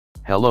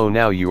Hello,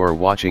 now you are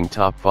watching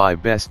top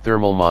 5 best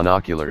thermal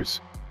monoculars.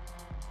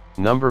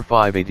 Number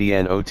 5,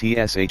 ADN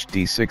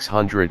OTS-HD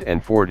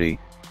 640.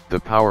 The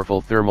powerful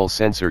thermal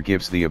sensor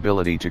gives the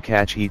ability to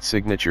catch heat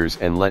signatures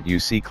and let you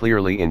see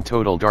clearly in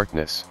total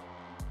darkness.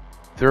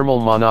 Thermal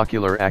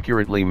monocular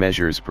accurately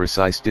measures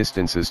precise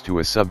distances to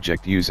a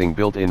subject using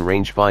built-in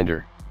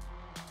rangefinder.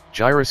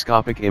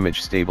 Gyroscopic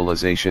image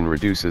stabilization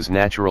reduces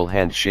natural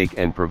hand shake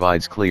and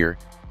provides clear,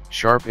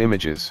 sharp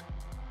images.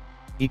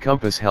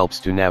 E-compass helps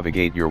to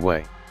navigate your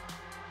way.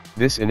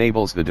 This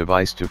enables the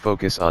device to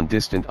focus on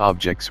distant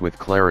objects with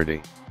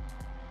clarity.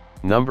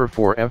 Number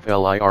 4,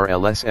 FLIR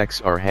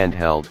LSXR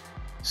Handheld.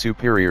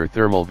 Superior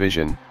thermal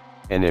vision.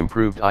 An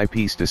improved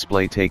eyepiece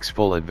display takes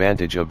full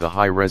advantage of the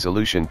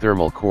high-resolution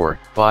thermal core,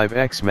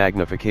 5x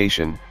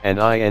magnification, and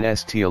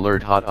INST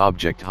alert hot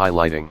object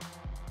highlighting.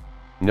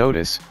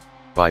 Notice,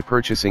 by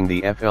purchasing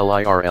the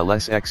FLIR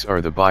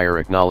LSXR, the buyer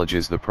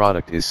acknowledges the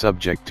product is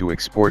subject to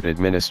export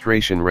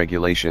administration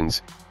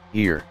regulations,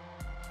 here.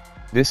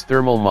 This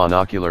thermal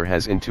monocular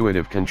has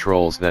intuitive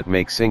controls that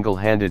make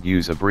single-handed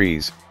use a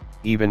breeze,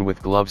 even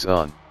with gloves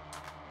on.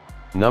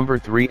 Number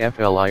 3,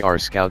 FLIR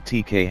Scout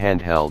TK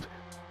Handheld.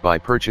 By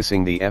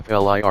purchasing the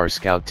FLIR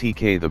Scout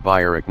TK, the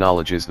buyer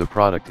acknowledges the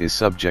product is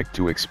subject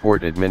to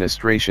export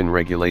administration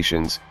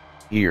regulations,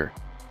 here.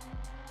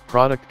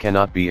 Product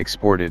cannot be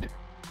exported,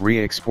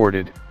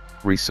 re-exported,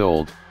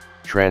 resold,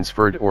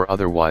 transferred or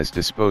otherwise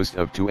disposed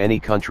of to any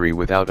country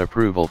without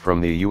approval from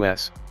the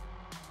U.S.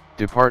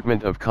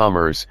 Department of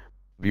Commerce,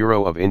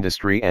 Bureau of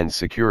Industry and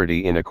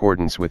Security in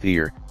accordance with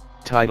FLIR,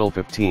 Title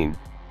 15,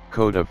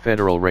 Code of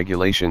Federal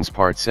Regulations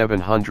Part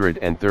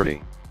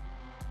 730.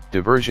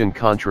 Diversion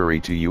contrary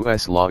to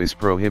U.S. law is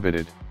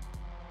prohibited.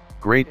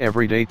 Great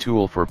everyday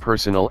tool for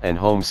personal and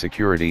home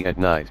security at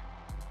night.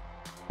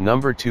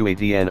 Number 2,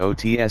 ADN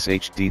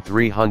OTS-HD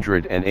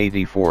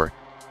 384.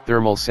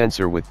 Thermal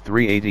sensor with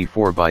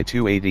 384 by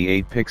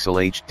 288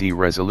 pixel HD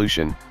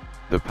resolution.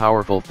 The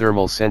powerful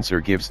thermal sensor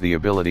gives the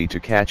ability to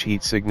catch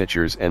heat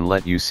signatures and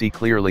let you see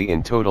clearly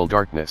in total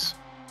darkness.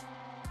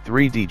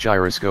 3D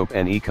gyroscope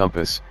and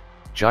e-compass.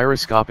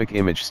 Gyroscopic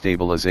image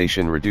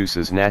stabilization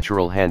reduces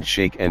natural hand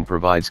shake and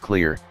provides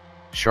clear,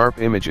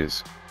 sharp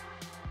images.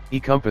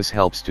 E-compass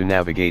helps to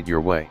navigate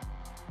your way.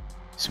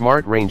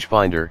 Smart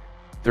rangefinder.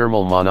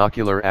 Thermal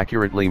monocular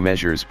accurately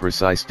measures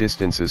precise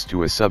distances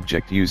to a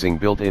subject using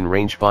built-in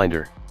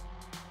rangefinder.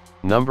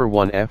 Number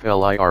 1,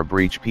 FLIR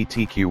Breach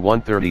PTQ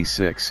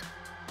 136.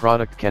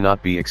 Product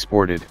cannot be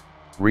exported,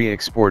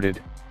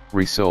 re-exported,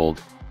 resold,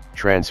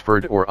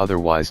 transferred or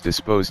otherwise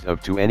disposed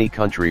of to any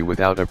country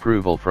without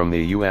approval from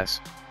the U.S.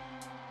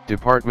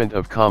 Department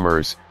of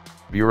Commerce,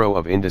 Bureau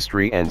of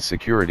Industry and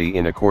Security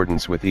in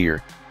accordance with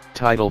FLIR,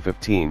 Title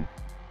 15,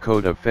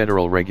 Code of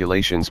Federal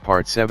Regulations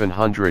Part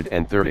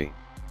 730.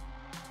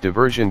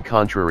 Diversion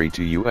contrary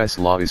to U.S.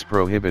 law is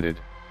prohibited.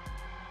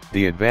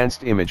 The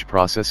advanced image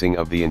processing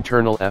of the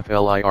internal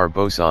FLIR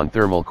boson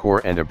thermal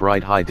core and a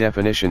bright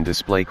high-definition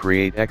display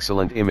create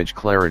excellent image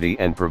clarity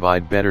and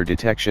provide better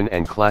detection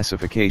and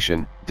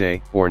classification,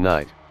 day or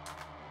night.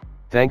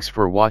 Thanks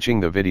for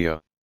watching the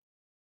video.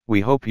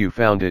 We hope you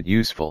found it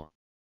useful.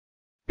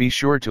 Be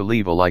sure to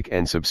leave a like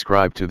and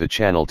subscribe to the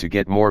channel to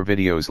get more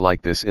videos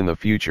like this in the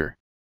future.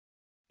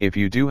 If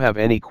you do have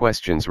any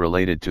questions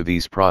related to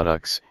these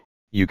products,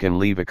 you can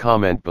leave a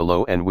comment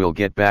below and we'll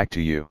get back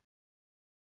to you.